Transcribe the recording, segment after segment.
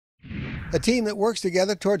A team that works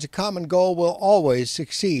together towards a common goal will always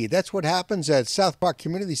succeed. That's what happens at South Park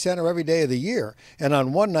Community Center every day of the year. And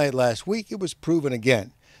on one night last week, it was proven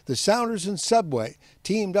again. The Sounders and Subway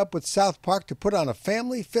teamed up with South Park to put on a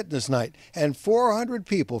family fitness night, and 400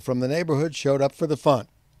 people from the neighborhood showed up for the fun.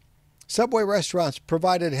 Subway restaurants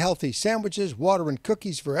provided healthy sandwiches, water, and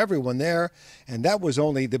cookies for everyone there, and that was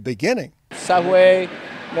only the beginning. Subway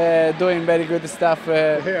doing very good stuff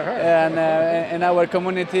in our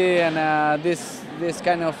community, and this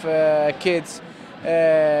kind of kids,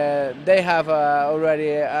 they have already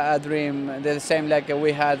a dream, the same like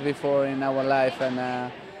we had before in our life,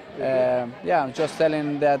 and yeah, just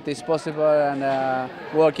telling that it's possible, and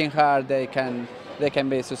working hard, they can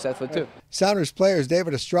be successful too. Sounders players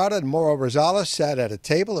David Estrada and Mauro Rosales sat at a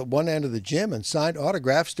table at one end of the gym and signed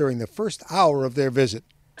autographs during the first hour of their visit.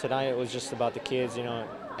 Tonight it was just about the kids,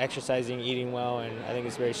 exercising, eating well, and I think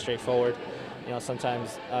it's very straightforward.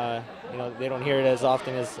 Sometimes they don't hear it as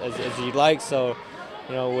often as you'd like, so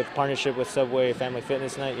with partnership with Subway Family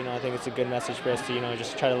Fitness Night, I think it's a good message for us to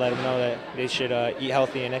just try to let them know that they should eat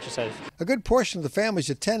healthy and exercise. A good portion of the families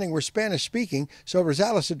attending were Spanish speaking, so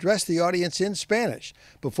Rosales addressed the audience in Spanish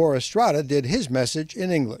before Estrada did his message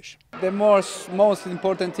in English. The most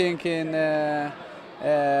important thing in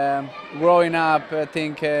growing up, I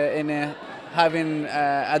think, in having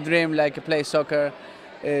a dream like play soccer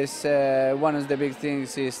is one of the big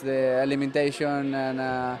things is the alimentation,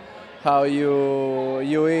 and how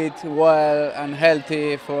you eat well and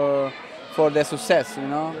healthy for the success.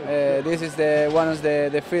 This is one of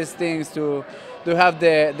the first things to have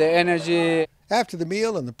the energy. After the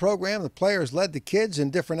meal and the program, the players led the kids in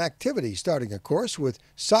different activities, starting of course with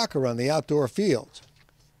soccer on the outdoor fields.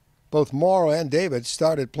 Both Mauro and David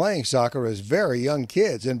started playing soccer as very young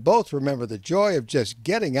kids, and both remember the joy of just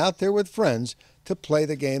getting out there with friends to play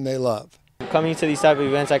the game they love. Coming to these type of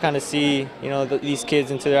events, I kind of see, these kids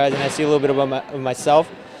into their eyes, and I see a little bit of myself.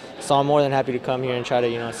 So I'm more than happy to come here and try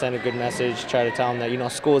to, send a good message, try to tell them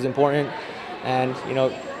that, school is important, and,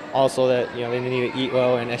 also that, they need to eat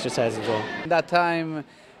well and exercise as well. At that time,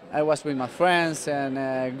 I was with my friends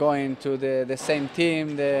and going to the same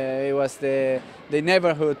team. It was the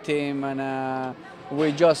neighborhood team, and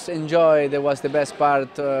we just enjoyed. It was the best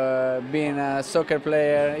part, being a soccer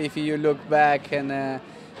player. If you look back, and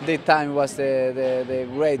the time was the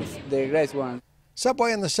great one.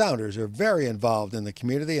 Subway and the Sounders are very involved in the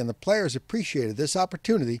community, and the players appreciated this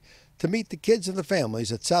opportunity to meet the kids and the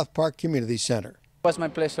families at South Park Community Center. It was my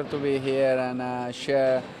pleasure to be here and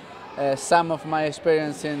share some of my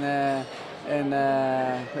experience in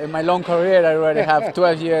my long career. I already have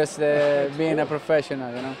 12 years being a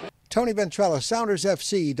professional. Tony Ventrella,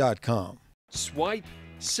 SoundersFC.com. Swipe,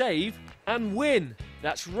 save, and win.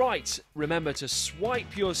 That's right. Remember to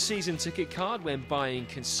swipe your season ticket card when buying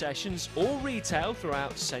concessions or retail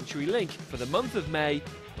throughout CenturyLink. For the month of May,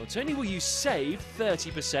 not only will you save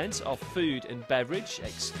 30% off food and beverage,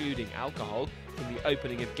 excluding alcohol, from the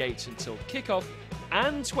opening of gates until kickoff,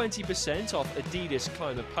 and 20% off Adidas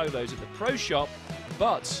Climber Polos at the Pro Shop,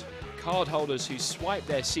 but cardholders who swipe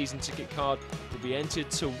their season ticket card will be entered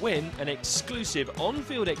to win an exclusive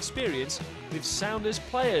on-field experience with Sounders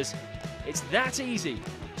players. It's that easy.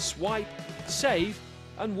 Swipe, save,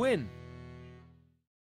 and win.